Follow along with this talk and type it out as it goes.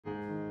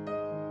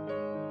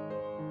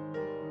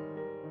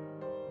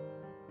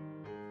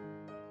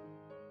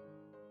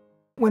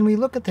When we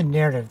look at the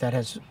narrative that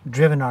has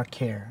driven our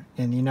care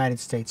in the United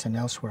States and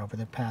elsewhere over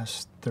the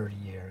past 30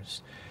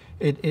 years,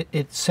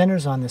 it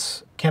centers on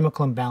this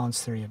chemical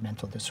imbalance theory of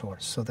mental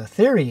disorders. So the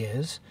theory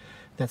is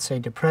that, say,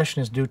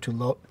 depression is due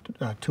to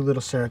too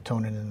little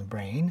serotonin in the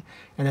brain,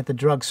 and that the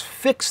drugs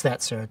fix that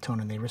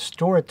serotonin. They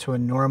restore it to a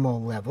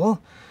normal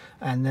level,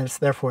 and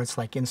therefore it's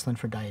like insulin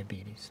for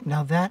diabetes.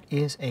 Now that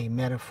is a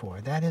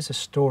metaphor. That is a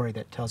story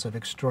that tells of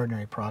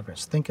extraordinary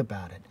progress. Think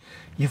about it.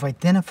 You've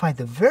identified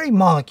the very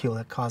molecule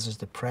that causes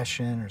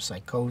depression or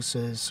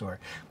psychosis or,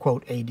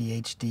 quote,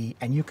 ADHD,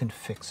 and you can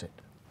fix it.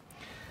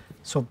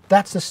 So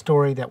that's the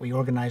story that we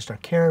organized our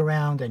care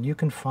around, and you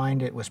can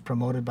find it was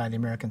promoted by the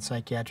American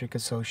Psychiatric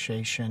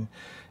Association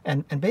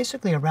and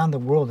basically around the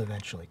world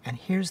eventually. And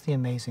here's the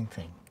amazing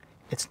thing.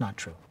 It's not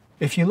true.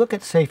 If you look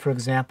at, say, for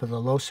example, the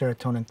low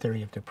serotonin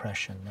theory of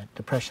depression, that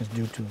depression is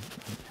due to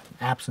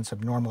absence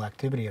of normal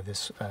activity of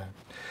this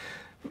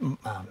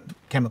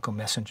chemical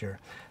messenger,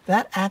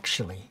 that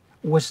actually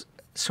was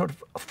sort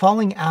of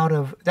falling out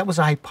of, that was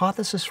a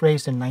hypothesis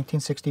raised in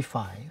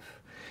 1965.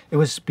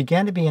 It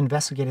began to be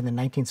investigated in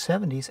the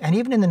 1970s, and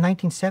even in the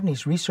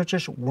 1970s,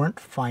 researchers weren't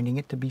finding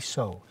it to be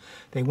so.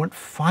 They weren't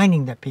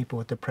finding that people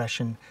with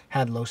depression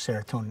had low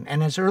serotonin.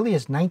 And as early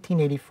as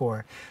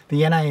 1984,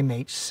 the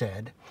NIMH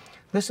said,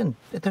 listen,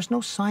 there's no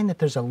sign that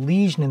there's a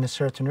lesion in the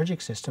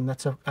serotonergic system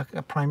that's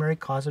a primary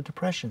cause of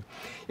depression.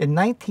 In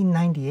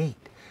 1998,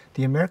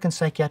 the American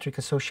Psychiatric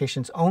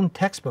Association's own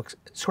textbooks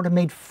sort of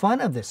made fun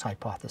of this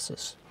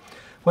hypothesis.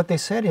 What they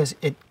said is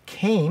it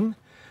came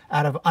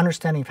out of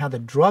understanding of how the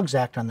drugs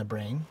act on the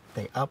brain.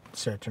 They up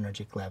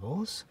serotonergic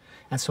levels.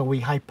 And so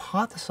we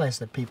hypothesized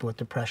that people with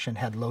depression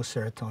had low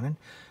serotonin,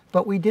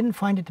 but we didn't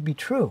find it to be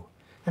true.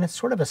 And it's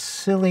sort of a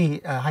silly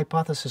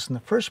hypothesis in the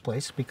first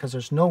place because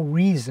there's no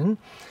reason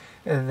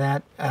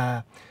that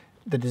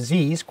the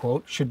disease,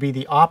 quote, should be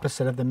the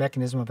opposite of the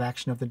mechanism of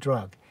action of the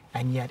drug.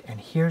 And yet,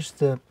 and here's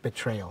the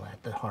betrayal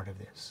at the heart of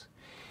this,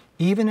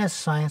 even as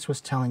science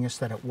was telling us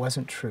that it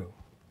wasn't true,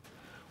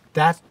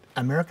 that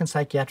American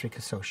Psychiatric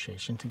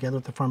Association, together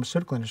with the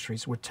pharmaceutical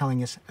industries, were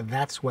telling us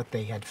that's what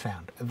they had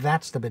found.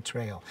 That's the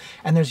betrayal.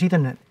 And there's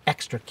even an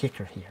extra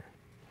kicker here.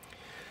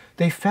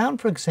 They found,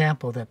 for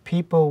example, that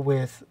people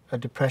with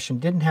depression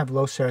didn't have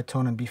low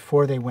serotonin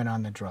before they went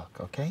on the drug,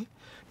 okay?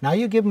 Now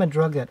you give them a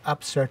drug that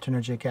ups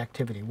serotonergic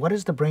activity. What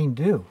does the brain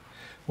do?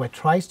 Well, it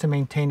tries to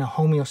maintain a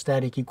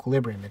homeostatic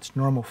equilibrium, its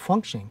normal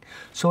functioning.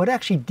 So it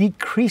actually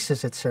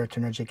decreases its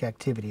serotonergic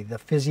activity, the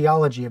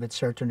physiology of its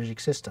serotonergic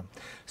system.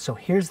 So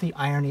here's the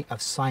irony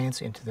of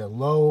science into the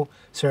low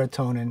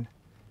serotonin,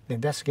 the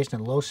investigation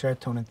of low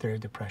serotonin theory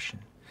of depression.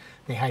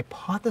 They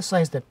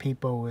hypothesized that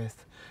people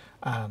with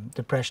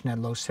depression had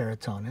low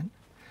serotonin.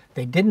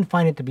 They didn't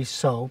find it to be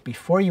so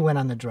before you went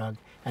on the drug,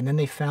 and then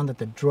they found that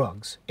the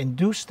drugs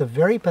induced the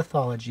very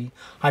pathology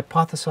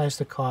hypothesized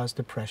to cause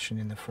depression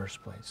in the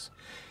first place.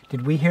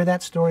 Did we hear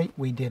that story?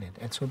 We didn't.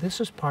 And so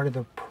this is part of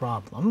the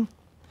problem,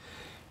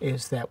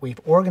 is that we've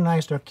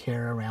organized our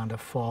care around a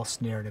false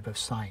narrative of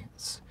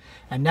science.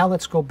 And now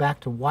let's go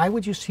back to why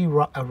would you see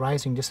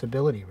rising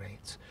disability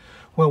rates?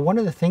 Well, one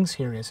of the things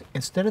here is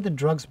instead of the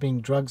drugs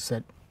being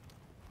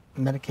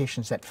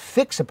medications that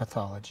fix a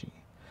pathology,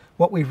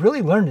 what we've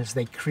really learned is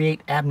they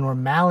create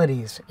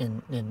abnormalities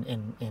in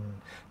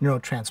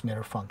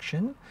neurotransmitter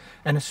function.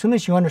 And as soon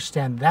as you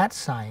understand that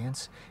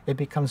science, it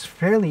becomes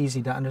fairly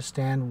easy to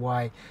understand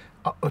why,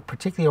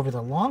 particularly over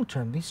the long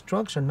term, these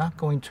drugs are not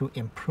going to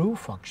improve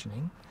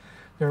functioning.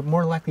 They're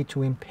more likely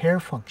to impair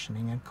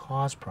functioning and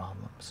cause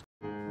problems.